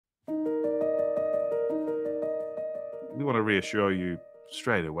we want to reassure you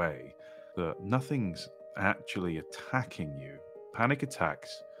straight away that nothing's actually attacking you. Panic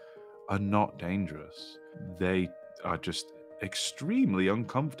attacks are not dangerous. They are just extremely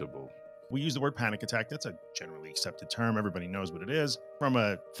uncomfortable. We use the word panic attack. That's a generally accepted term. Everybody knows what it is. From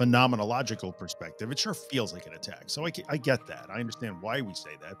a phenomenological perspective, it sure feels like an attack. So I get that. I understand why we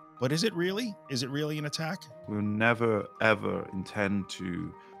say that. But is it really? Is it really an attack? We'll never, ever intend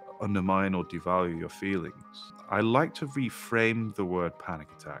to undermine or devalue your feelings. I like to reframe the word panic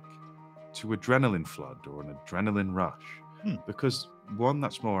attack to adrenaline flood or an adrenaline rush because one,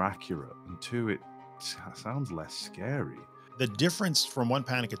 that's more accurate, and two, it sounds less scary. The difference from one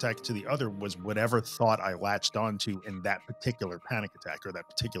panic attack to the other was whatever thought I latched onto in that particular panic attack or that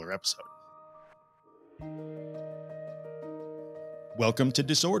particular episode. Welcome to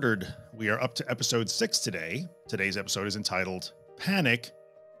Disordered. We are up to episode 6 today. Today's episode is entitled Panic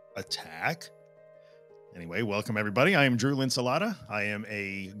Attack. Anyway, welcome everybody. I am Drew Linsalata. I am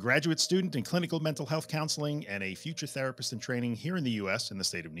a graduate student in clinical mental health counseling and a future therapist in training here in the US in the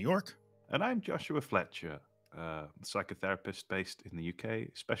state of New York. And I'm Joshua Fletcher, psychotherapist based in the UK,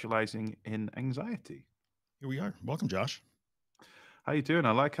 specializing in anxiety. Here we are. Welcome, Josh. How you doing?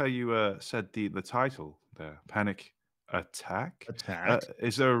 I like how you said the title there, Panic Attack.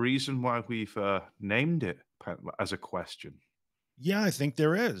 Is there a reason why we've named it as a question? Yeah, I think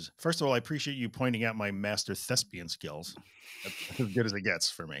there is. First of all, I appreciate you pointing out my master thespian skills. That's as good as it gets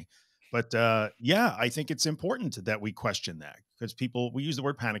for me. But yeah, I think it's important that we question that because we use the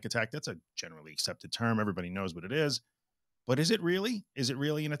word panic attack. That's a generally accepted term. Everybody knows what it is. But is it really? Is it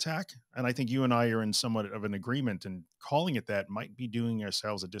really an attack? And I think you and I are in somewhat of an agreement, and calling it that might be doing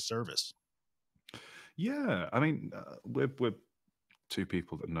ourselves a disservice. Yeah, I mean, we're two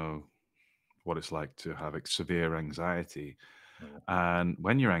people that know what it's like to have severe anxiety. And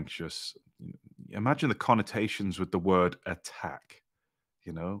when you're anxious, imagine the connotations with the word attack,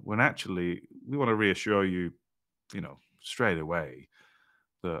 when actually we want to reassure you, straight away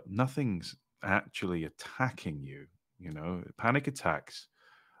that nothing's actually attacking you. Panic attacks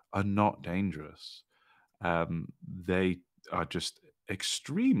are not dangerous. They are just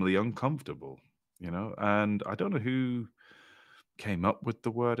extremely uncomfortable, and I don't know who came up with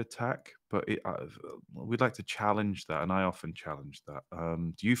the word attack, but we'd like to challenge that, and I often challenge that.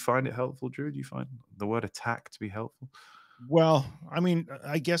 Do you find it helpful, Drew? Do you find the word attack to be helpful? Well, I mean,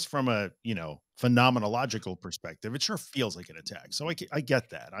 I guess from a, phenomenological perspective, it sure feels like an attack. So I get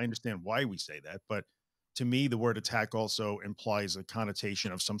that. I understand why we say that. But to me, the word attack also implies a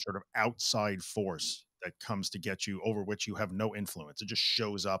connotation of some sort of outside force that comes to get you over which you have no influence. It just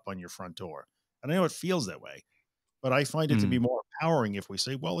shows up on your front door. And I know it feels that way, but I find it to be more empowering if we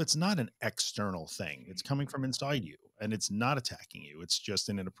say, well, it's not an external thing. It's coming from inside you and it's not attacking you. It's just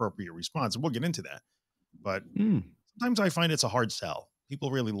an inappropriate response. And we'll get into that. But sometimes I find it's a hard sell.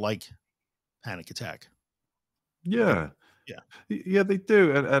 People really like panic attack. Yeah. Yeah. Yeah, they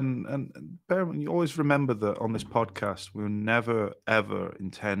do. And you always remember that on this podcast, we'll never, ever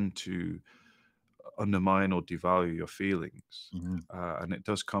intend to undermine or devalue your feelings. And it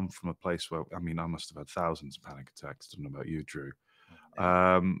does come from a place where, I mean, I must have had thousands of panic attacks. I don't know about you, Drew.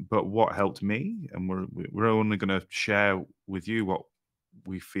 But what helped me, and we're only going to share with you what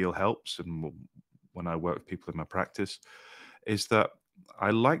we feel helps, and when I work with people in my practice, is that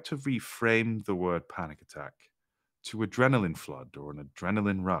I like to reframe the word panic attack to adrenaline flood or an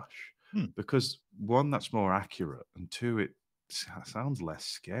adrenaline rush because one, that's more accurate, and two, it sounds less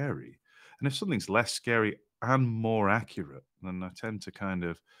scary. And if something's less scary and more accurate, then I tend to kind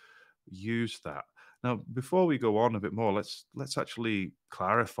of use that. Now, before we go on a bit more, let's actually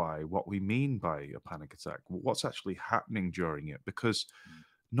clarify what we mean by a panic attack. What's actually happening during it? Because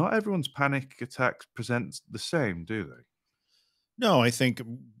not everyone's panic attacks presents the same, do they? No, I think,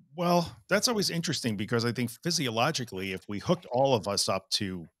 well, that's always interesting because I think physiologically, if we hooked all of us up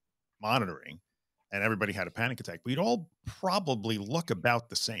to monitoring and everybody had a panic attack, we'd all probably look about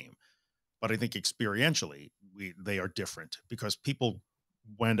the same. But I think experientially, they are different because people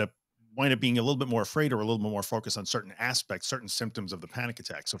wind up being a little bit more afraid or a little bit more focused on certain aspects, certain symptoms of the panic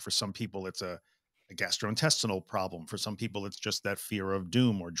attack. So for some people, it's a gastrointestinal problem. For some people, it's just that fear of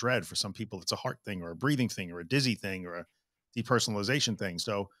doom or dread. For some people, it's a heart thing or a breathing thing or a dizzy thing or a depersonalization thing.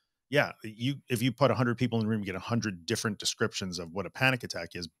 So yeah, if you put 100 people in the room, you get 100 different descriptions of what a panic attack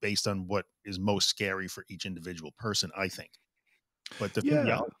is based on what is most scary for each individual person, I think. But the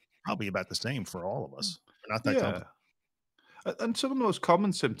physiology probably about the same for all of us. We're not that complicated. And some of the most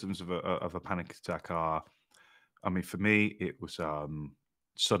common symptoms of a panic attack are, I mean, for me, it was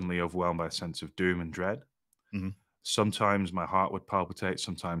suddenly overwhelmed by a sense of doom and dread. Sometimes my heart would palpitate,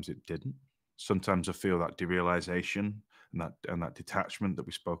 sometimes it didn't. Sometimes I feel that derealization. and that detachment that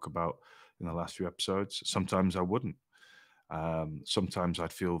we spoke about in the last few episodes. Sometimes I wouldn't. Sometimes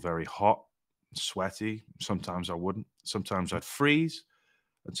I'd feel very hot, sweaty. Sometimes I wouldn't. Sometimes I'd freeze,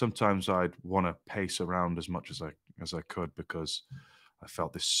 and sometimes I'd want to pace around as much as I could because I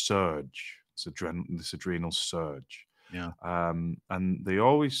felt this surge, this adrenal surge. Yeah. And they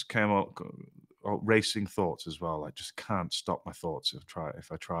always came out racing thoughts as well. I just can't stop my thoughts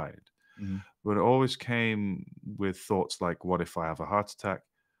if I tried. Mhm. But it always came with thoughts like, what if I have a heart attack?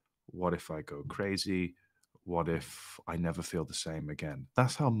 What if I go crazy? What if I never feel the same again?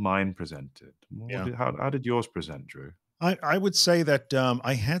 That's how mine presented. Yeah. How did yours present, Drew? I would say that,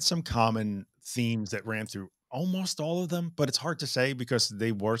 I had some common themes that ran through almost all of them, but it's hard to say because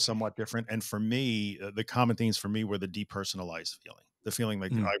they were somewhat different. And for me, the common themes for me were the depersonalized feeling, the feeling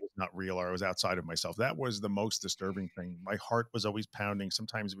like Mm, I was not real or I was outside of myself. That was the most disturbing thing. My heart was always pounding.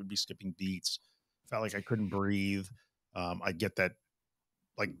 Sometimes it would be skipping beats. Felt like I couldn't breathe. I'd get that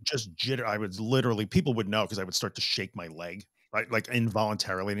like just jitter. I would literally, people would know because I would start to shake my leg, right? Like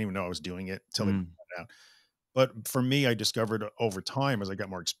involuntarily. I didn't even know I was doing it until they mm, found out. But for me, I discovered over time as I got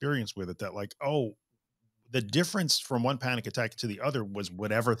more experience with it that like, oh, the difference from one panic attack to the other was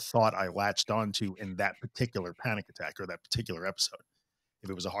whatever thought I latched onto in that particular panic attack or that particular episode. If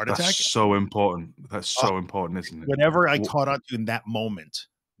it was a heart that's attack, so important. That's uh, so important, isn't it? whatever I Wh- caught onto in that moment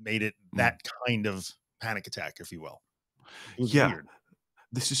made it mm. that kind of panic attack, if you will. It was Yeah, weird.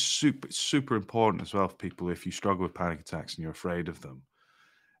 this is super important as well for people if you struggle with panic attacks and you're afraid of them.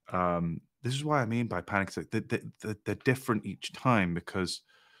 This is why I mean by panic attack. They're different each time because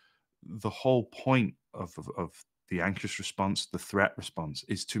the whole point of the anxious response, the threat response,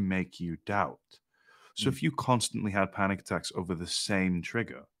 is to make you doubt. So Mm, if you constantly had panic attacks over the same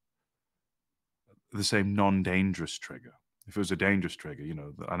trigger, the same non-dangerous trigger, if it was a dangerous trigger,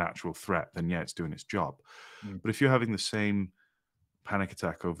 an actual threat, then yeah, it's doing its job. mm, But if you're having the same panic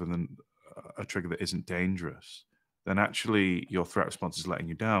attack over a trigger that isn't dangerous, then actually your threat response is letting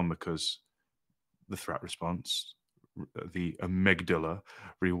you down because the threat response, the amygdala,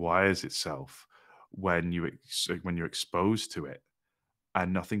 rewires itself when you're exposed to it,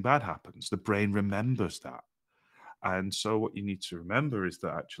 and nothing bad happens. The brain remembers that, and so what you need to remember is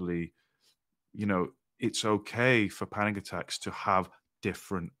that actually, it's okay for panic attacks to have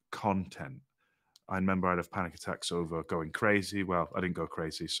different content. I remember I'd have panic attacks over going crazy. Well, I didn't go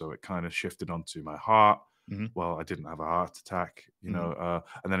crazy, so it kind of shifted onto my heart. mhm, Well, I didn't have a heart attack, mhm,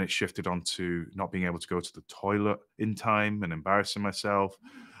 and then it shifted onto not being able to go to the toilet in time and embarrassing myself,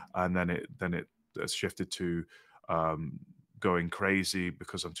 and then it shifted to um, going crazy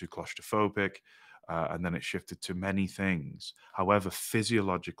because I'm too claustrophobic, and then it shifted to many things. However,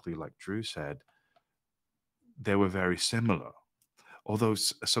 physiologically, like Drew said, they were very similar. Although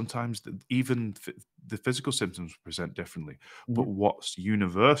sometimes even the physical symptoms present differently, mhm. but what's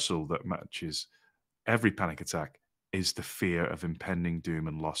universal that matches every panic attack is the fear of impending doom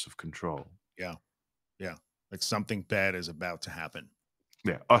and loss of control. Yeah. Yeah. Like something bad is about to happen.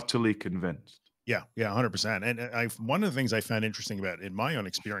 Yeah, utterly convinced. Yeah, yeah, 100%. And I one of the things I found interesting about in my own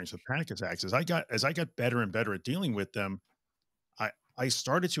experience with panic attacks is as I got better and better at dealing with them, I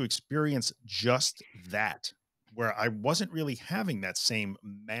started to experience just that, where I wasn't really having that same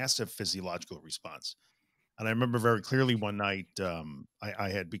massive physiological response. And I remember very clearly one night, I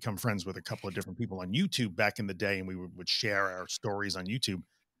had become friends with a couple of different people on YouTube back in the day, and we would share our stories on YouTube.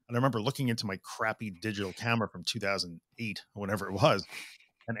 And I remember looking into my crappy digital camera from 2008, or whatever it was,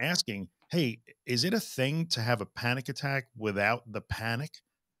 and asking, "Hey, is it a thing to have a panic attack without the panic?"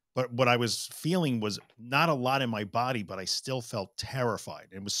 But what I was feeling was not a lot in my body, but I still felt terrified.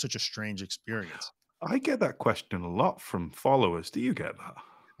 It was such a strange experience. I get that question a lot from followers. Do you get that?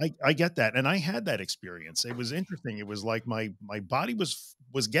 I get that, and I had that experience. It was interesting. It was like my body was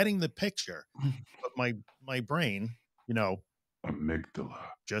getting the picture, but my brain, you know,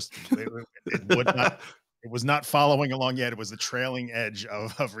 Amygdala. just it would not. It was not following along yet. It was the trailing edge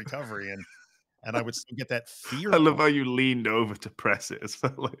of recovery, and I would still get that fear. I love how you leaned over to press it. It's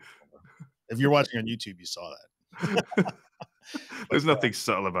like If you're watching on YouTube, you saw that. But there's nothing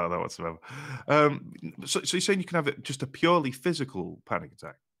subtle about that whatsoever. So you're saying you can have just a purely physical panic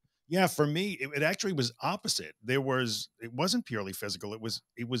attack? yeah, for me, it actually was opposite. It wasn't purely physical. It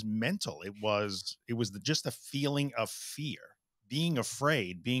was mental. It was just a feeling of fear, being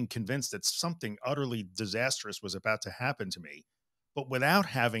afraid, being convinced that something utterly disastrous was about to happen to me, but without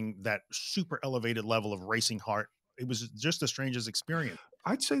having that super elevated level of racing heart. It was just the strangest experience.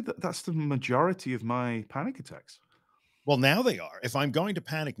 I'd say that that's the majority of my panic attacks. Well, now they are. If I'm going to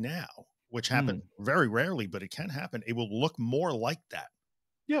panic now, which happens Mm, very rarely, but it can happen, it will look more like that.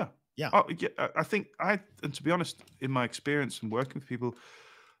 yeah. Yeah. Oh, yeah, I think and to be honest, in my experience and working with people,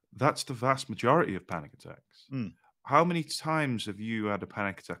 that's the vast majority of panic attacks. Mm, How many times have you had a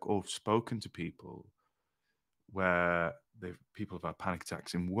panic attack or spoken to people where people have had panic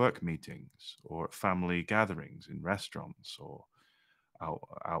attacks in work meetings or at family gatherings in restaurants or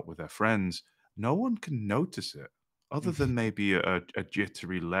out with their friends? No one can notice it other mm, than maybe a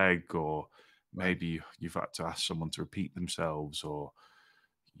jittery leg, or right. maybe you've had to ask someone to repeat themselves, or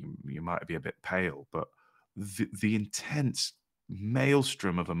you might be a bit pale, but the intense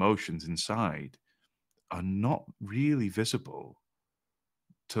maelstrom of emotions inside are not really visible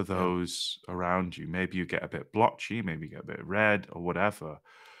to Yeah. those around you. Maybe you get a bit blotchy, maybe you get a bit red or whatever.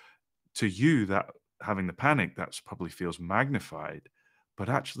 To you, that having the panic, that's probably feels magnified, but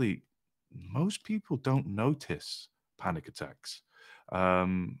actually, most people don't notice panic attacks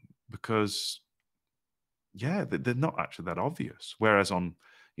um, because yeah, they're not actually that obvious. Whereas on,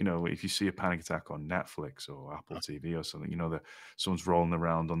 if you see a panic attack on Netflix or Apple TV or something, that someone's rolling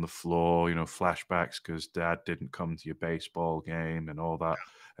around on the floor, flashbacks because dad didn't come to your baseball game and all that,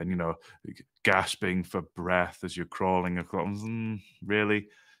 and gasping for breath as you're crawling across. Really,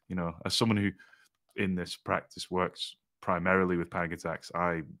 as someone who in this practice works primarily with panic attacks,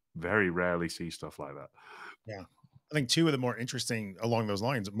 I very rarely see stuff like that. Yeah. I think two of the more interesting along those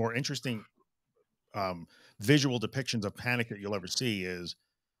lines, more interesting um, visual depictions of panic that you'll ever see is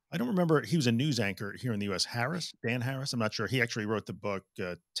I don't remember. He was a news anchor here in the US. Dan Harris. I'm not sure. He actually wrote the book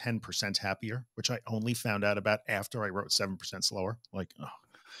 10% Happier, which I only found out about after I wrote 7% Slower. Like, oh,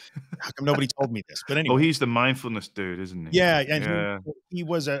 how come nobody told me this? But Oh, anyway, he's the mindfulness dude, isn't he? yeah. And Yeah. he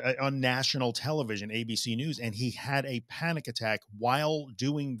was on national television, ABC News, and he had a panic attack while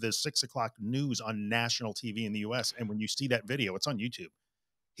doing the 6 o'clock news on national TV in the US. And when you see that video, it's on YouTube.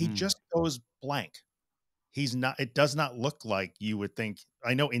 He Mm, just goes blank. He's not it does not look like you would think.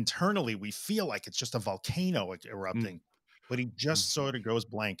 I know internally we feel like it's just a volcano mm, erupting, but he mm, just sort of goes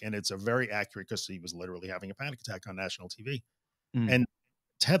blank, and it's a very accurate because he was literally having a panic attack on national TV. mm, And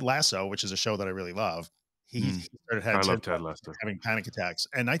Ted Lasso, which is a show that I really love, mm. he started had I Ted love Ted Lasso Lester. having panic attacks,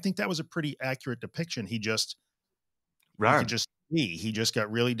 and I think that was a pretty accurate depiction. You could Ran. just see he just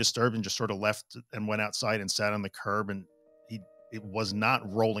got really disturbed and just sort of left and went outside and sat on the curb, and he it was not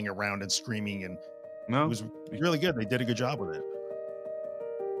rolling around and screaming, and it No? was Y really good. They did a good job with it.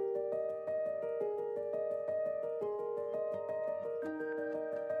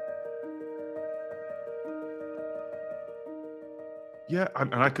 Yeah,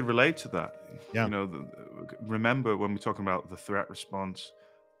 and I could relate to that. Yeah. Remember when we're talking about the threat response,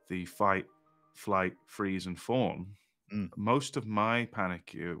 the fight, flight, freeze, and fawn, Mm, most of my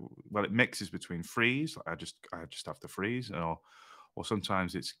panic, well, it mixes between freeze, like I just have to freeze, or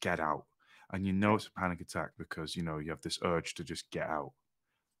sometimes it's get out. And it's a panic attack because, you have this urge to just get out.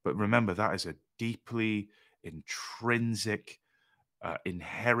 But remember, that is a deeply intrinsic,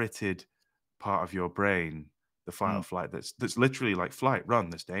 inherited part of your brain, the fight or mm, flight, that's literally like flight, run,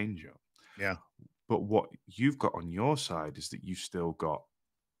 there's danger. yeah. But what you've got on your side is that you've still got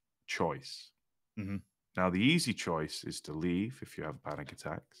choice. Mhm, Now, the easy choice is to leave if you have panic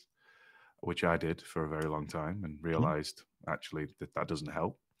attacks, which I did for a very long time and mhm, realized actually that doesn't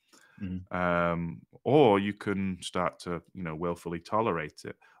help. mhm. Or you can start to, willfully tolerate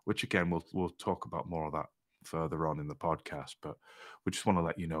it, which again, we'll talk about more of that further on in the podcast. But we just want to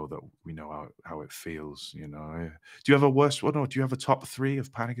let you know that we know how it feels. Do you have a worst one, or do you have a top three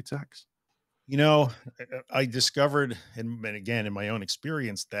of panic attacks? You know, I discovered, and again, in my own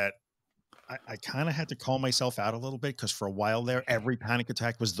experience, that I kinda had to call myself out a little bit because for a while there, every panic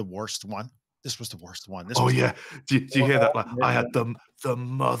attack was the worst one. This was the worst one. This Oh was the yeah, do you hear that? all Like the I had one. the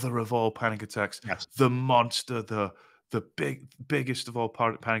mother of all panic attacks, Yes. the monster, the biggest of all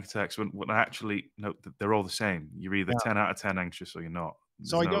panic attacks. When I actually no, they're all the same. You're either Yeah. 10 out of 10 anxious or you're not.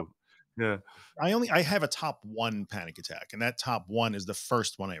 So There's no, yeah. I have a top 1 panic attack, and that top 1 is the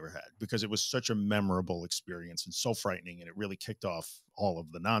first one I ever had because it was such a memorable experience and so frightening, and it really kicked off all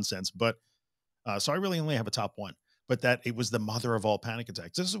of the nonsense, but so I really only have a top 1, but that it was the mother of all panic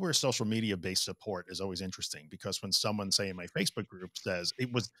attacks. This is where social media based support is always interesting because when someone, say in my Facebook group, says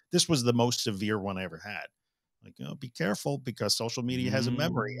this was the most severe one I ever had, like, oh, be careful because social media has a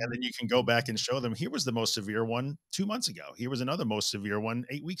memory, and Mm. then you can go back and show them here was the most severe one 2 months ago. Here was another most severe one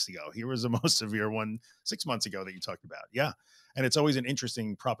 8 weeks ago. Here was the most severe one 6 months ago that you talked about. Yeah, and it's always an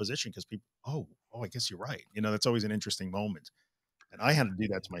interesting proposition because people, I guess you're right. That's always an interesting moment, and I had to do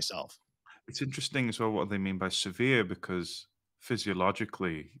that to myself. It's interesting as well what they mean by severe because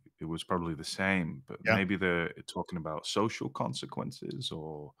physiologically it was probably the same, but Yeah. maybe they're talking about social consequences,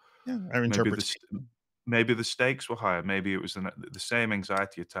 or Yeah, our maybe this. interpretation. maybe the stakes were higher. Maybe it was the same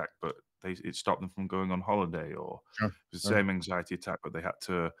anxiety attack, but it stopped them from going on holiday, or Sure. it was the Sure. same anxiety attack, but they had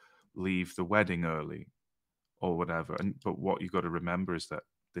to leave the wedding early or whatever. And but what you got to remember is that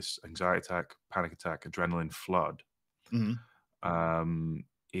this anxiety attack, panic attack, adrenaline flood, Mhm. um,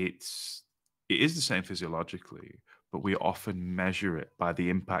 it is the same physiologically, but we often measure it by the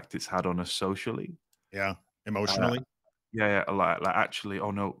impact it's had on us socially. Yeah. Uh, Emotionally. yeah, yeah, like actually,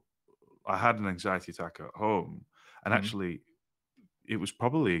 oh no, I had an anxiety attack at home, and Mhm. actually, it was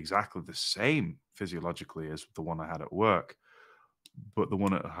probably exactly the same physiologically as the one I had at work. But the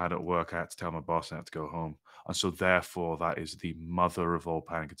one that I had at work, I had to tell my boss I had to go home. And so therefore, that is the mother of all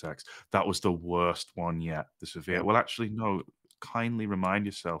panic attacks. That was the worst one yet, the severe. Yeah. Well, actually, no, kindly remind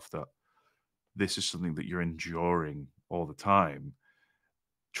yourself that this is something that you're enduring all the time.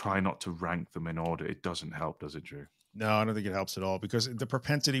 Try not to rank them in order. It doesn't help, does it, Drew? No, I don't think it helps at all because the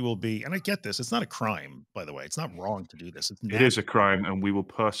propensity will be, and I get this, it's not a crime, by the way. It's not wrong to do this. It's It is a natural. crime, and we will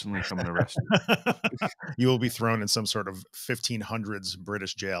personally come and arrest you. You will be thrown in some sort of 1500s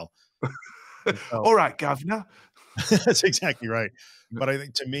British jail. And so All right, governor. that's exactly right. But I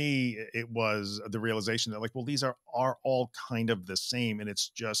think to me, it was the realization that, like, well, these are all kind of the same, and it's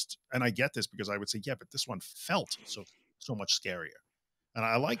just, and I get this because I would say, yeah, but this one felt so much scarier. And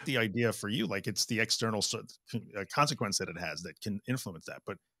I like the idea for you, like it's the external consequence that it has that can influence that.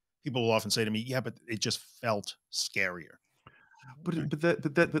 But people will often say to me, yeah, but it just felt scarier. Okay.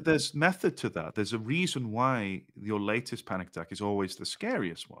 But there's method to that. There's a reason why your latest panic attack is always the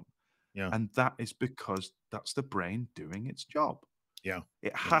scariest one, Yeah. and that is because that's the brain doing its job. Yeah.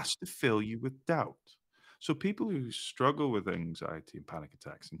 It Yeah. has to fill you with doubt. So people who struggle with anxiety and panic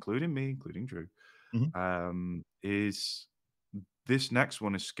attacks, including me, including Drew, Mhm. is this next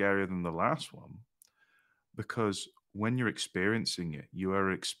one is scarier than the last one because when you're experiencing it, you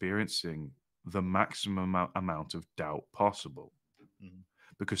are experiencing the maximum amount of doubt possible Mhm.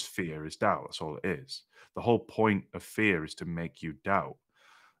 because fear is doubt. That's all it is. The whole point of fear is to make you doubt.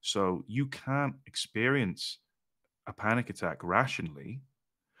 So you can't experience a panic attack rationally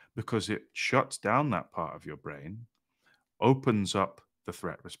because it shuts down that part of your brain, opens up the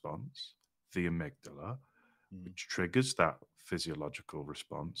threat response, the amygdala, Mhm. which triggers that physiological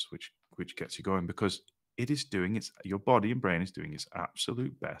response, which gets you going because it is doing its your body and brain is doing its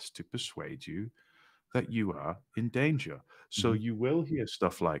absolute best to persuade you that you are in danger. So Mhm. you will hear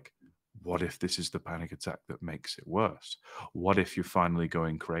stuff like, what if this is the panic attack that makes it worse? What if you're finally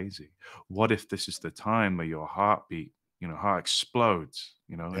going crazy? What if this is the time where your heartbeat, heart explodes,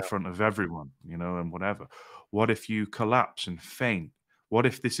 in Yeah. front of everyone, and whatever? What if you collapse and faint? What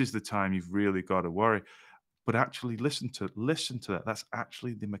if this is the time you've really got to worry? But actually listen to that. That's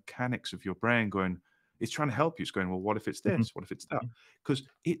actually the mechanics of your brain going, it's trying to help you. It's going, well, what if it's Mhm. this? What if it's that? Mhm. Because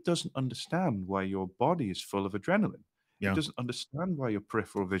it doesn't understand why your body is full of adrenaline. It Yeah. doesn't understand why your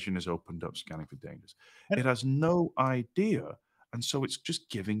peripheral vision is opened up scanning for dangers. And It has no idea. And so it's just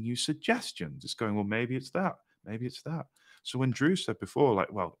giving you suggestions. It's going, well, maybe it's that. Maybe it's that. So when Drew said before,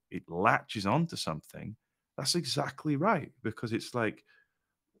 like, well, it latches onto something, that's exactly right. Because it's like,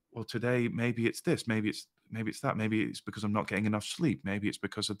 well, today maybe it's this, maybe it's that, maybe it's because I'm not getting enough sleep, maybe it's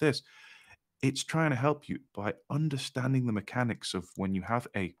because of this. It's trying to help you by understanding the mechanics of when you have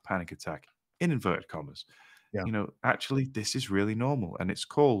a panic attack, in inverted commas. yeah. Actually, this is really normal, and it's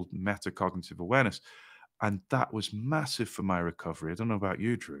called metacognitive awareness. And that was massive for my recovery. I don't know about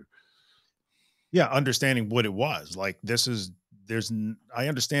you, Drew. Yeah, understanding what it was. Like this is I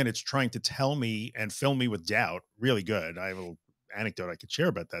understand it's trying to tell me and fill me with doubt. Really good. I have a little anecdote I could share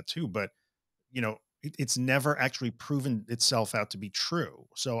about that too, but it's never actually proven itself out to be true.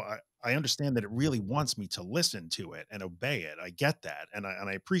 So I understand that it really wants me to listen to it and obey it. I get that. And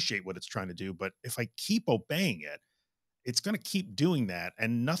I appreciate what it's trying to do. But if I keep obeying it, it's going to keep doing that.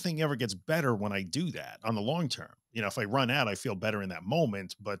 And nothing ever gets better when I do that on the long term. If I run out, I feel better in that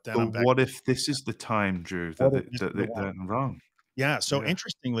moment, but then But I'm back. what if this is the time, Drew, that What if that, this that, is the that one? they're wrong? Yeah. So Yeah.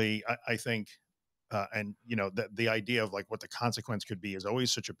 interestingly, I think, and the idea of like what the consequence could be is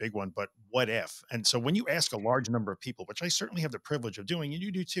always such a big one. But what if? And so when you ask a large number of people, which I certainly have the privilege of doing, and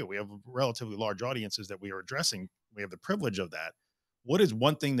you do too, we have relatively large audiences that we are addressing. We have the privilege of that. What is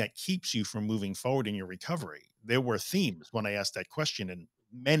one thing that keeps you from moving forward in your recovery? There were themes when I asked that question, and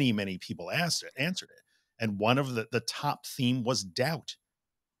many people answered it. And one of the top theme was doubt.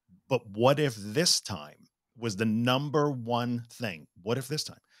 But what if this time was the number one thing? What if this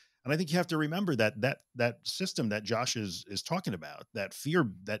time? And I think you have to remember that system that Josh is talking about, that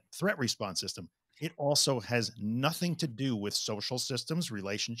fear, that threat response system, it also has nothing to do with social systems,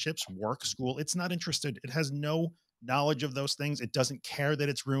 relationships, work, school. It's not interested. It has no knowledge of those things. It doesn't care that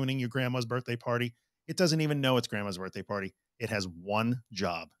it's ruining your grandma's birthday party. It doesn't even know it's grandma's birthday party. It has one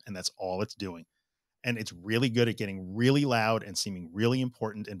job, and that's all it's doing. And it's really good at getting really loud and seeming really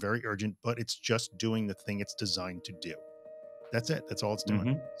important and very urgent, but it's just doing the thing it's designed to do. That's it. That's all it's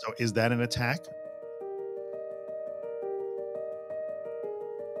doing. Hmm. So is that an attack?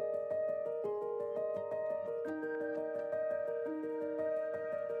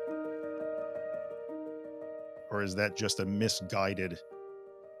 Or is that just a misguided?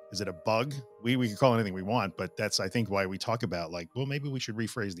 Is it a bug? We can call it anything we want, but that's, I think, why we talk about, like, well, maybe we should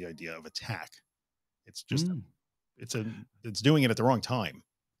rephrase the idea of attack. It's just Mm. it's a it's doing it at the wrong time.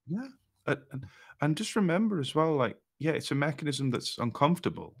 Yeah. And just remember as well, like, yeah, it's a mechanism that's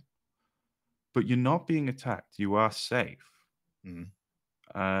uncomfortable, but you're not being attacked. You are safe. Mhm.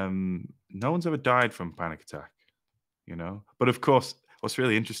 No one's ever died from panic attack, you know? But of course, what's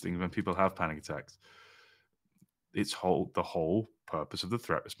really interesting when people have panic attacks, the whole purpose of the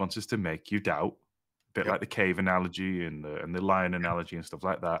threat response is to make you doubt, a bit Yep. like the cave analogy and the lion Yeah. analogy and stuff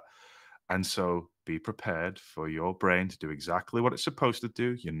like that. And so be prepared for your brain to do exactly what it's supposed to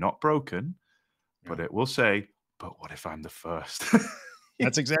do. You're not broken, but Yeah. it will say, "But what if I'm the first?"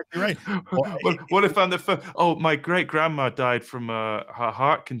 That's exactly right. Well, What if I'm the first? Oh, my great grandma died from her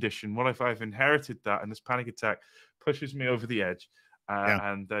heart condition. What if I've inherited that and this panic attack pushes me over the edge?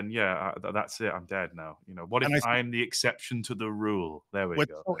 yeah. And then, yeah, that's it. I'm dead now. You know, what And if I think I'm the exception to the rule? There we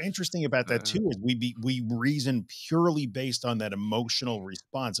what's go. so interesting about that Uh, too is we reason purely based on that emotional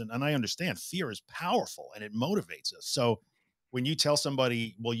response. And I understand fear is powerful and it motivates us. So when you tell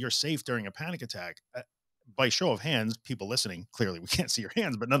somebody, well, you're safe during a panic attack, by show of hands, people listening, clearly we can't see your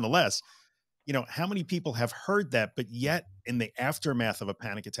hands, but nonetheless, how many people have heard that, but yet in the aftermath of a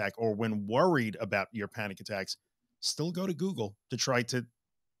panic attack or when worried about your panic attacks, still go to Google to try to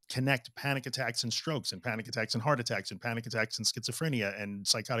connect panic attacks and strokes and panic attacks and heart attacks and panic attacks and schizophrenia and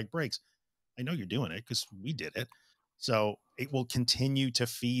psychotic breaks. I know you're doing it because we did it. So it will continue to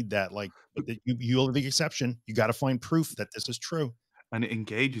feed that, like, but you're the exception. You got to find proof that this is true. and it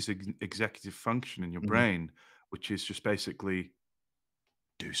engages executive function in your Mhm. brain, which is just basically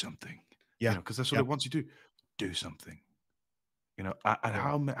do something, Yeah. because that's what Yeah. it wants you to do. Do something. And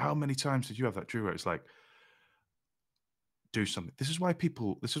Yeah. how many times did you have that, Drew, where it's like, do something? This is why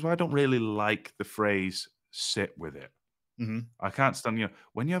I don't really like the phrase sit with it. Hmm. I can't stand,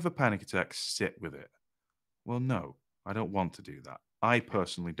 when you have a panic attack, sit with it. Well, no, I don't want to do that. I Yeah.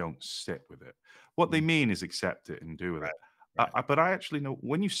 personally don't sit with it. What they Mhm. mean is accept it and do with Right. it. Right. But I actually know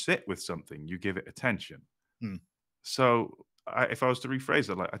when you sit with something, you give it attention. Mm. So if I was to rephrase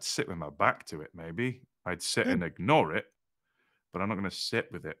it, like I'd sit with my back to it, maybe I'd sit Good. and ignore it, but I'm not going to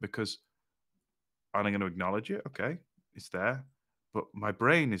sit with it because I'm going to acknowledge it. Okay, it's there, but my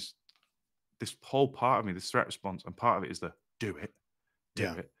brain is this whole part of me, this threat response, and part of it is the do it, do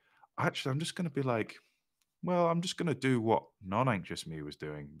Yeah. it. Actually, I'm just going to be like, well, I'm just going to do what non-anxious me was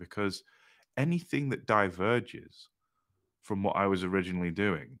doing because anything that diverges from what I was originally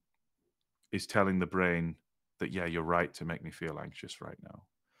doing is telling the brain that, yeah, you're right to make me feel anxious right now.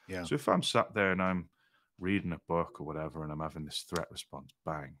 Yeah. So if I'm sat there and I'm reading a book or whatever, and I'm having this threat response,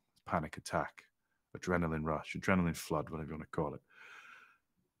 bang, panic attack, adrenaline rush, adrenaline flood, whatever you want to call it,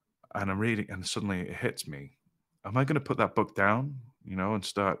 and I'm reading, and suddenly it hits me. Am I going to put that book down, and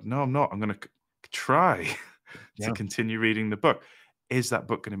start? No, I'm not. I'm going to try to Yeah. continue reading the book. Is that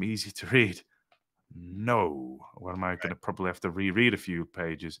book going to be easy to read? No. What am I going Right. to probably have to reread a few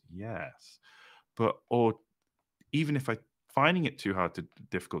pages? Yes. Or even if I finding it too hard to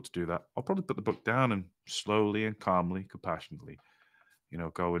difficult to do that, I'll probably put the book down and slowly and calmly, compassionately,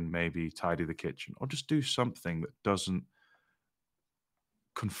 go and maybe tidy the kitchen or just do something that doesn't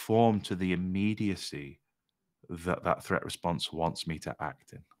conform to the immediacy that that threat response wants me to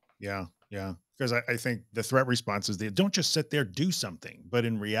act in. Yeah. Yeah. Because I think the threat response is the don't just sit there, do something. But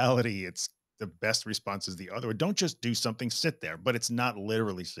in reality, it's the best response is the other. Or don't just do something, sit there. But it's not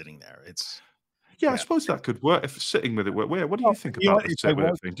literally sitting there. It's Yeah, I yeah. suppose that could work if sitting with it. Where what do you Well, think you know about what? the If I sit with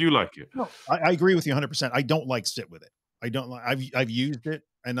it was thing? Do you like it? no, I agree with you 100%. I don't like sit with it. I don't like I've used it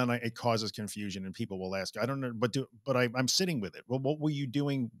and then it causes confusion and people will ask, I don't know, but I'm sitting with it. Well, what were you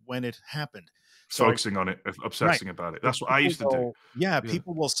doing when it happened? So I Focusing on it, right. obsessing about it. But That's what I people used to do. will yeah, Yeah.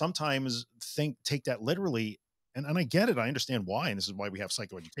 people will sometimes take that literally, and I get it, I understand why, and this is why we have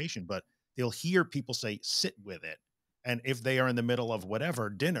psychoeducation, but they'll hear people say, "Sit with it," and if they are in the middle of whatever,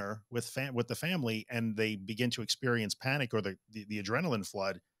 dinner with the family, and they begin to experience panic or the adrenaline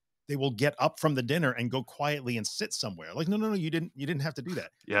flood, they will get up from the dinner and go quietly and sit somewhere. Like, "No, no, no, you didn't have to do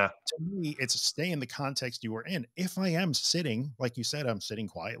that." Yeah. To me, it's stay in the context you were in. If I am sitting, like you said, I'm sitting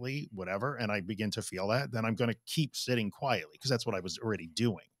quietly, whatever, and I begin to feel that, then I'm going to keep sitting quietly because that's what I was already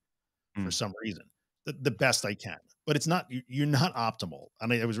doing for Mm. some reason. the best I can. But it's not you're not optimal.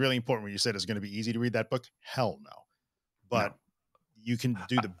 And it was really important when you said it's going to be easy to read that book. Hell no. But No. you can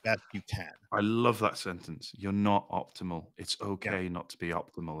do the best you can. I love that sentence. You're not optimal. It's Yeah. okay not to be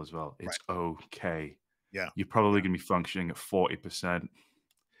optimal as well. It's Right. okay. Yeah. You're probably Yeah. going to be functioning at 40%.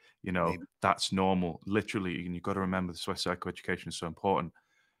 Maybe. That's normal. Literally, and you've got to remember this is why psychoeducation is so important.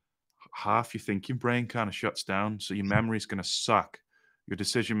 Half your thinking brain kind of shuts down. So your memory is going to suck. Your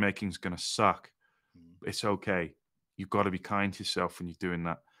decision making is going to suck. Mhm. It's okay. You've got to be kind to yourself when you're doing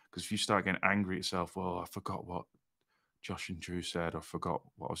that. Because if you start getting angry at yourself, oh, I forgot what Josh and Drew said, or forgot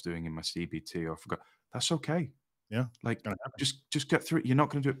what I was doing in my CBT, or forgot. That's okay. Yeah. It's Like, gonna happen. just get through it. You're not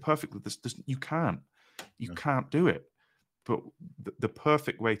going to do it perfectly. You Yeah. can't do it. But the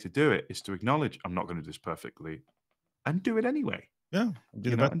perfect way to do it is to acknowledge I'm not going to do this perfectly, and do it anyway. Yeah. Do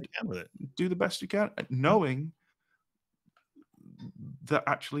the best And you can with it. do the best you can, Yeah. knowing that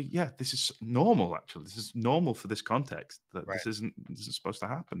actually, yeah, this is normal. Actually, this is normal for this context. That Right. this isn't supposed to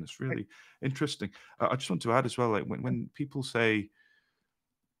happen. It's really interesting. I just want to add as well, like when people say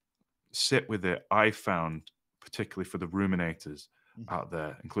sit with it, I found, particularly for the ruminators Mhm. out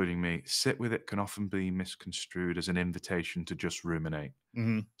there, including me, sit with it can often be misconstrued as an invitation to just ruminate.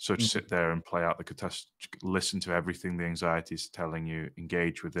 Mhm. So to Mhm. sit there and play out the catastrophe, listen to everything the anxiety is telling you,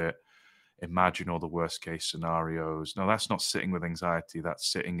 engage with it, imagine all the worst case scenarios. No, that's not sitting with anxiety. That's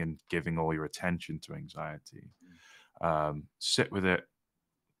sitting and giving all your attention to anxiety. Sit with it,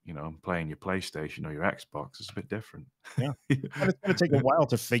 playing your PlayStation or your Xbox is a bit different. Yeah. And it's gonna take a while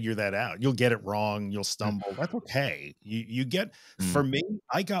to figure that out. You'll get it wrong, you'll stumble. That's okay. You get Mm. for me,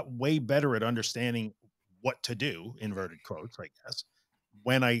 I got way better at understanding what to do, inverted quotes, I guess,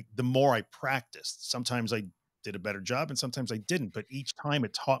 when I the more I practiced. Sometimes I did a better job and sometimes I didn't, but each time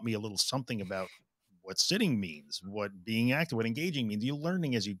it taught me a little something about what sitting means, what being active, what engaging means. You're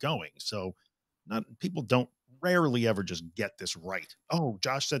learning as you're going. So not people don't rarely ever just get this right. Oh,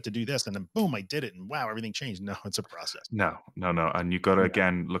 Josh said to do this, and then boom, I did it, and wow, everything changed. No, it's a process. No, no, no. And you've got to Yeah,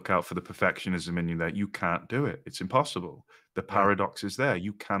 again look out for the perfectionism in you that you can't do it. It's impossible. The yeah, paradox is there.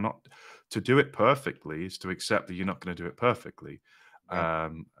 You cannot to do it perfectly is to accept that you're not going to do it perfectly. yeah.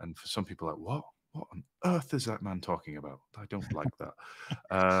 And for some people, like, what on earth is that man talking about? I don't like that.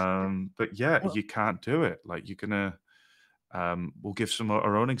 But yeah, Well, you can't do it. Like you're gonna we'll give some of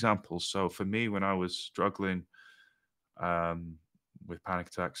our own examples. So for me, when I was struggling um with panic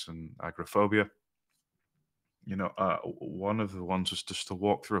attacks and agoraphobia, one of the ones was just to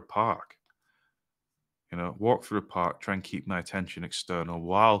walk through a park. Walk through a park, try and keep my attention external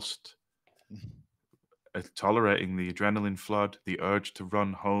whilst tolerating the adrenaline flood, the urge to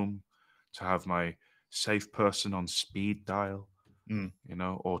run home, to have my safe person on speed dial, mm,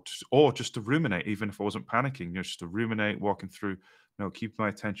 or just to ruminate, even if I wasn't panicking, just to ruminate, walking through, keep my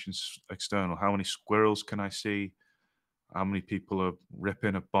attention external. How many squirrels can I see? How many people are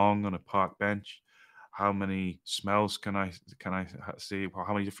ripping a bong on a park bench? How many smells can I see? Well,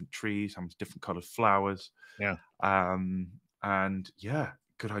 how many different trees? How many different colored flowers? yeah, And yeah,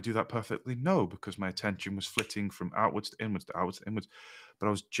 could I do that perfectly? No, because my attention was flitting from outwards to inwards to outwards to inwards. But I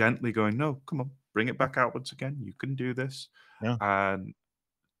was gently going, no, come on, bring it back outwards again. You can do this. yeah, And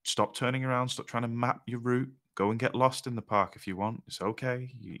stop turning around. Stop trying to map your route. Go and get lost in the park if you want. It's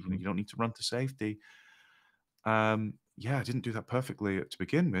okay. mhm, You don't need to run to safety. Yeah, I didn't do that perfectly to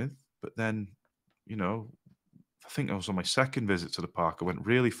begin with, but then, you know, I think I was on my second visit to the park. I went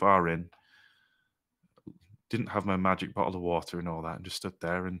really far in, didn't have my magic bottle of water and all that, and just stood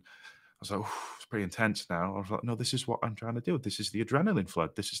there. And I was like, "Oof, it's pretty intense now." I was like, no, this is what I'm trying to do. This is the adrenaline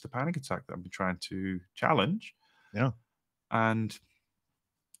flood. This is the panic attack that I've been trying to challenge. yeah, And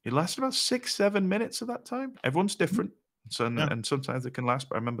it lasted about 6, 7 minutes of that time. Everyone's mhm, different. So, and, yeah, and sometimes it can last,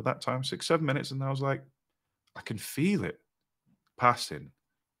 but I remember that time, 6, 7 minutes. And I was like, I can feel it passing.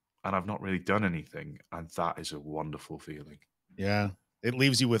 And I've not really done anything. And that is a wonderful feeling. yeah. It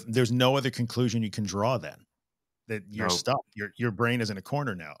leaves you with there's no other conclusion you can draw then that you're No, stuck. Your brain is in a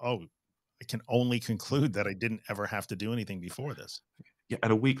corner now. Oh, I can only conclude that I didn't ever have to do anything before this. yeah,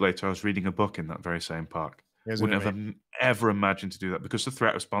 and a week later, I was reading a book in that very same park. Isn't it Wouldn't have amazing? ever imagined to do that because the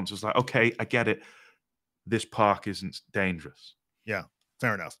threat response was like, okay, I get it. This park isn't dangerous. Yeah,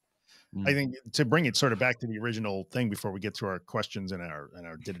 fair enough. I Mm, think to bring it sort of back to the original thing before we get to our questions and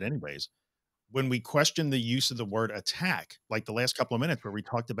our did it anyways. When we question the use of the word attack, like the last couple of minutes where we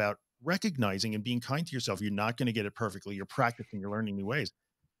talked about recognizing and being kind to yourself, you're not going to get it perfectly. You're practicing, you're learning new ways.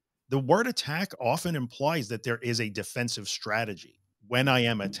 The word attack often implies that there is a defensive strategy. When I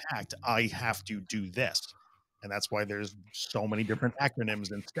am attacked, I have to do this. And that's why there's so many different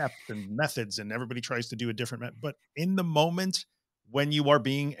acronyms and steps and methods, and everybody tries to do a different method. But in the moment when you are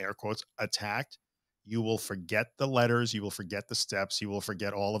being air quotes attacked, you will forget the letters, you will forget the steps, you will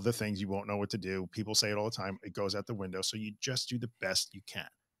forget all of the things, you won't know what to do. People say it all the time, it goes out the window. So you just do the best you can,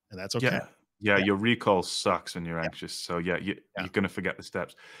 and that's okay. Yeah. Yeah, Yeah, your recall sucks when you're yeah, anxious, so yeah, yeah, you're gonna forget the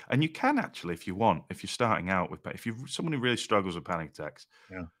steps, and you can actually, if you want, if you're starting out with if you're someone who really struggles with panic attacks,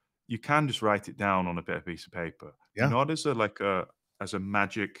 yeah, you can just write it down on a bit of piece of paper, yeah, not as a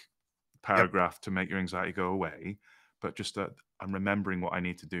magic yep, paragraph to make your anxiety go away, but just that I'm remembering what I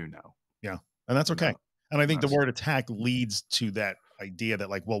need to do now, yeah, and that's you okay. know? And I And think the that's word attack leads to that idea that,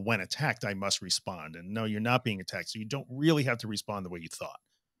 like, well, when attacked, I must respond. And no, you're not being attacked. So you don't really have to respond the way you thought.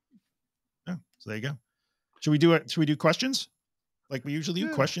 Yeah. So there you go. Should we do it? Should we do questions like we usually do?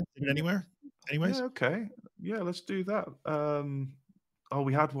 yeah, Questions anywhere? yeah, Anyways. okay. Yeah, let's do that. Oh,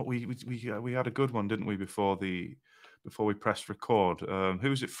 we had what we had a good one, didn't we, before we pressed record?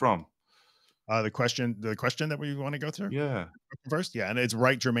 Who's it from? The question that we want to go through Yeah. first. Yeah. And it's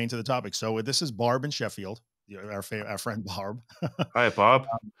right germane to the topic. So this is Barb in Sheffield, our friend Barb. Hiya, Bob.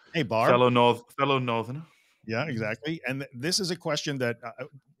 Hey, Barb. Fellow Northerner. Yeah, Mhm. exactly. And this is a question that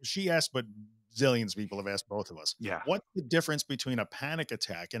she asked, but zillions of people have asked both of us. Yeah. What's the difference between a panic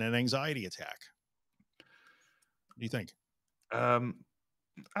attack and an anxiety attack? What do you think? Um,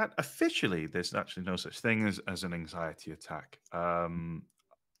 Officially, there's actually no such thing as an anxiety attack.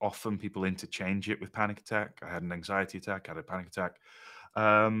 Often people interchange it with panic attack. I had an anxiety attack, I had a panic attack.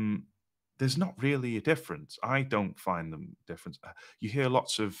 Um, there's not really a difference. I don't find them different. You hear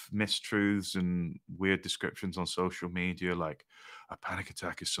lots of mistruths and weird descriptions on social media, like a panic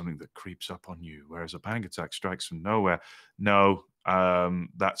attack is something that creeps up on you, whereas a panic attack strikes from nowhere. No,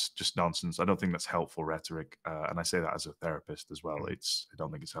 that's just nonsense. I don't think that's helpful rhetoric, and I say that as a therapist as well. Mhm. I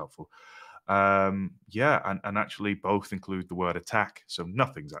don't think it's helpful. Yeah, and actually both include the word attack, so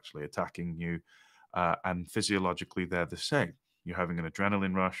nothing's actually attacking you, and physiologically they're the same. You're having an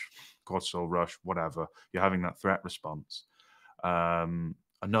adrenaline rush, cortisol rush, whatever. You're having that threat response.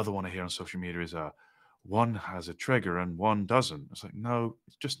 Another one I hear on social media is one has a trigger and one doesn't. It's like, no,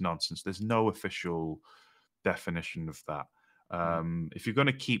 it's just nonsense. There's no official definition of that. Mhm. If you're going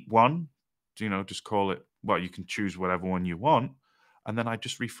to keep one, just call it, well, you can choose whatever one you want. And then I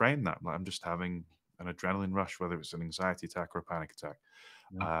just reframe that. Like I'm just having an adrenaline rush, whether it's an anxiety attack or a panic attack.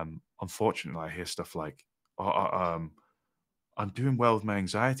 Yeah. Unfortunately, I hear stuff like, oh, I'm doing well with my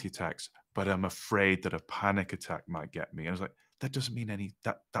anxiety attacks, but I'm afraid that a panic attack might get me. And I was like, that doesn't mean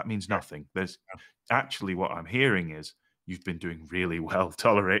that means Right. nothing. There's Yeah. actually what I'm hearing is you've been doing really well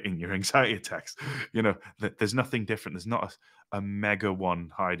tolerating your anxiety attacks. There's nothing different. There's not a mega one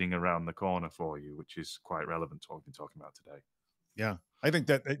hiding around the corner for you, which is quite relevant to what we've been talking about today. Yeah. I think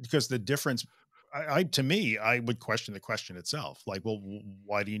that because the difference, to me, I would question the question itself. Like, well,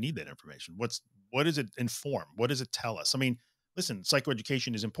 why do you need that information? What does it inform? What does it tell us? I mean, listen,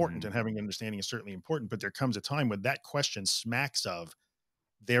 psychoeducation is important and Mm, having understanding is certainly important, but there comes a time when that question smacks of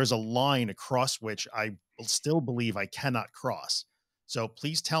there's a line across which I will still believe I cannot cross. So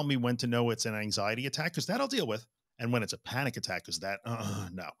please tell me when to know it's an anxiety attack because that I'll deal with, and when it's a panic attack is that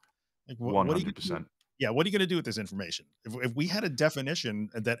no. Like what are you gonna do? 100%. Yeah, what are you going to do with this information? If we had a definition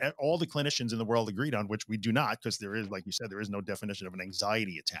that all the clinicians in the world agreed on, which we do not, because there is, like you said, there is no definition of an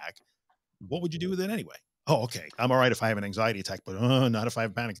anxiety attack. What would you do with it anyway? Oh, okay, I'm all right if I have an anxiety attack, but not if I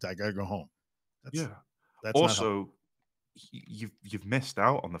have a panic attack. I gotta go home. That's Yeah. that's not helpful. Also, you've missed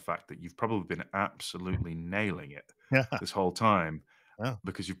out on the fact that you've probably been absolutely nailing it Yeah, this whole time yeah,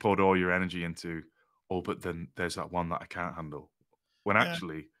 because you've poured all your energy into, oh, but then there's that one that I can't handle. When yeah.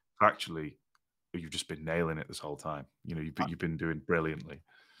 actually, you've just been nailing it this whole time. You've been doing brilliantly.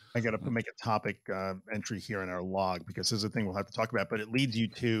 I got to Uh, make a topic entry here in our log because this is a thing we'll have to talk about. But it leads you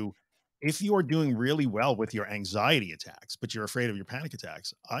to if you are doing really well with your anxiety attacks, but you're afraid of your panic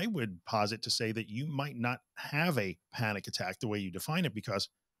attacks, I would posit to say that you might not have a panic attack the way you define it because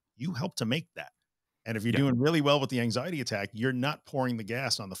you help to make that. And if you're Yeah, doing really well with the anxiety attack, you're not pouring the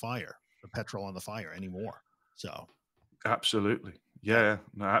gas on the fire, the petrol on the fire anymore. So, absolutely. yeah. Yeah,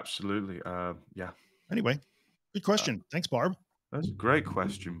 no, absolutely. Yeah. Anyway, good Uh, question. Thanks, Barb. That's a great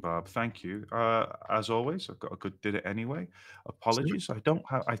question, Bob. Thank you. As always, I've got a good did it anyway. Let's do it. Apologies, I don't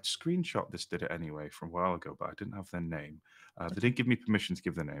have. I screenshot this did it anyway from a while ago, but I didn't have their name. They didn't give me permission to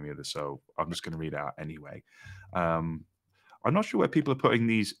give their name either, so I'm just going to read it out anyway. Um, I'm not sure where people are putting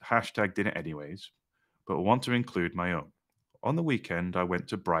these hashtag did it anyways, but I want to include my own. On the weekend, I went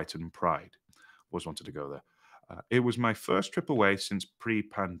to Brighton Pride. Always wanted to go there. It was my first trip away since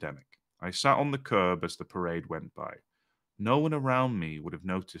pre-pandemic. I sat on the curb as the parade went by. No one around me would have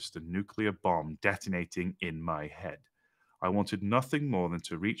noticed a nuclear bomb detonating in my head. I wanted nothing more than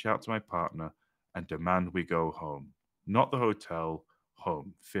to reach out to my partner and demand we go home. Not the hotel,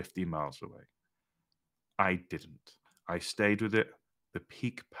 home, 50 miles away. I didn't. I stayed with it. The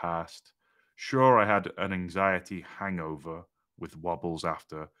peak passed. Sure, I had an anxiety hangover with wobbles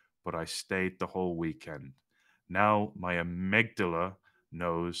after, but I stayed the whole weekend. Now my amygdala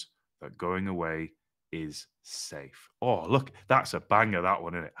knows that going away is safe. Oh, look, that's a banger, that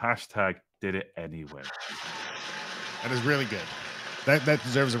one, isn't it? Hashtag did it anyway. That is really good. That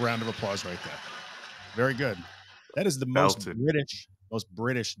deserves a round of applause right there. Very good. That is the most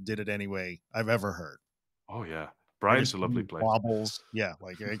British did it anyway I've ever heard. Oh yeah. Brian's a lovely place. Wobbles. Yeah,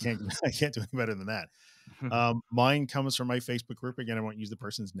 like I can't do any better than that. Mine comes from my Facebook group. Again, I won't use the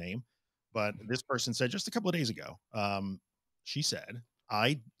person's name, but this person said just a couple of days ago, she said,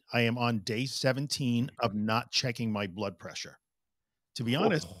 I am on day 17 of not checking my blood pressure. To be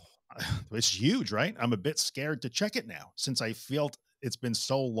honest, it's huge, right? I'm a bit scared to check it now since I felt it's been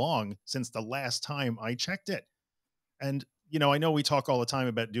so long since the last time I checked it. And, you know, I know we talk all the time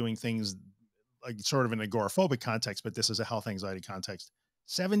about doing things like sort of an agoraphobic context, but this is a health anxiety context.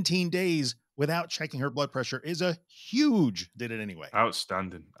 17 days without checking her blood pressure is a huge did it anyway.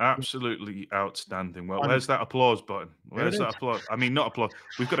 Outstanding. Absolutely outstanding. Well, where's that applause button? Where's that applause? I mean, not applause.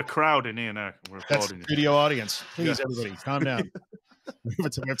 We've got a crowd in here now. We're applauding. That's video audience. Please, everybody, calm down. We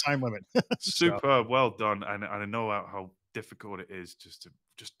have a time limit. Superb. Well done. And I know how difficult it is just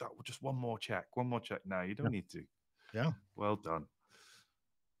one more check. One more check. Now you don't need to. Yeah. Well done.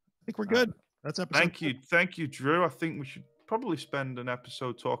 I think we're good. That's episode. Thank you, Drew. I think we should probably spend an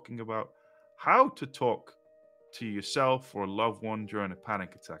episode talking about how to talk to yourself or a loved one during a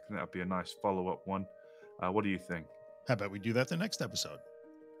panic attack. I think that'd be a nice follow-up one. What do you think? How about we do that the next episode?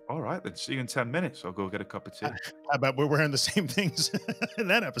 All right, then see you in 10 minutes. I'll go get a cup of tea. How about we're wearing the same things in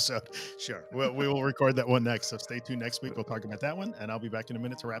that episode? Sure. We will record that one next. So stay tuned next week. We'll talk about that one. And I'll be back in a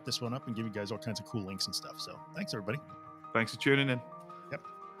minute to wrap this one up and give you guys all kinds of cool links and stuff. So thanks, everybody. Thanks for tuning in. Yep.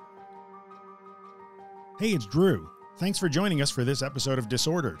 Hey, it's Drew. Thanks for joining us for this episode of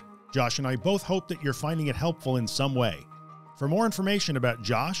Disordered. Josh and I both hope that you're finding it helpful in some way. For more information about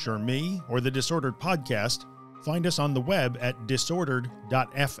Josh or me or the Disordered podcast, find us on the web at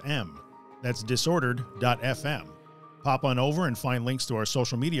disordered.fm. That's disordered.fm. Pop on over and find links to our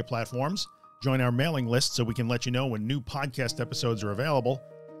social media platforms. Join our mailing list so we can let you know when new podcast episodes are available.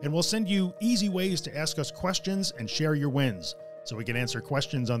 And we'll send you easy ways to ask us questions and share your wins so we can answer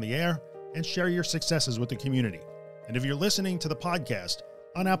questions on the air and share your successes with the community. And if you're listening to the podcast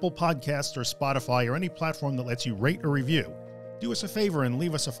on Apple Podcasts or Spotify or any platform that lets you rate or review, do us a favor and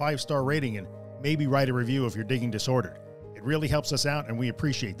leave us a 5-star rating and maybe write a review if you're digging Disordered. It really helps us out and we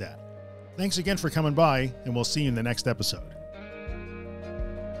appreciate that. Thanks again for coming by, and we'll see you in the next episode.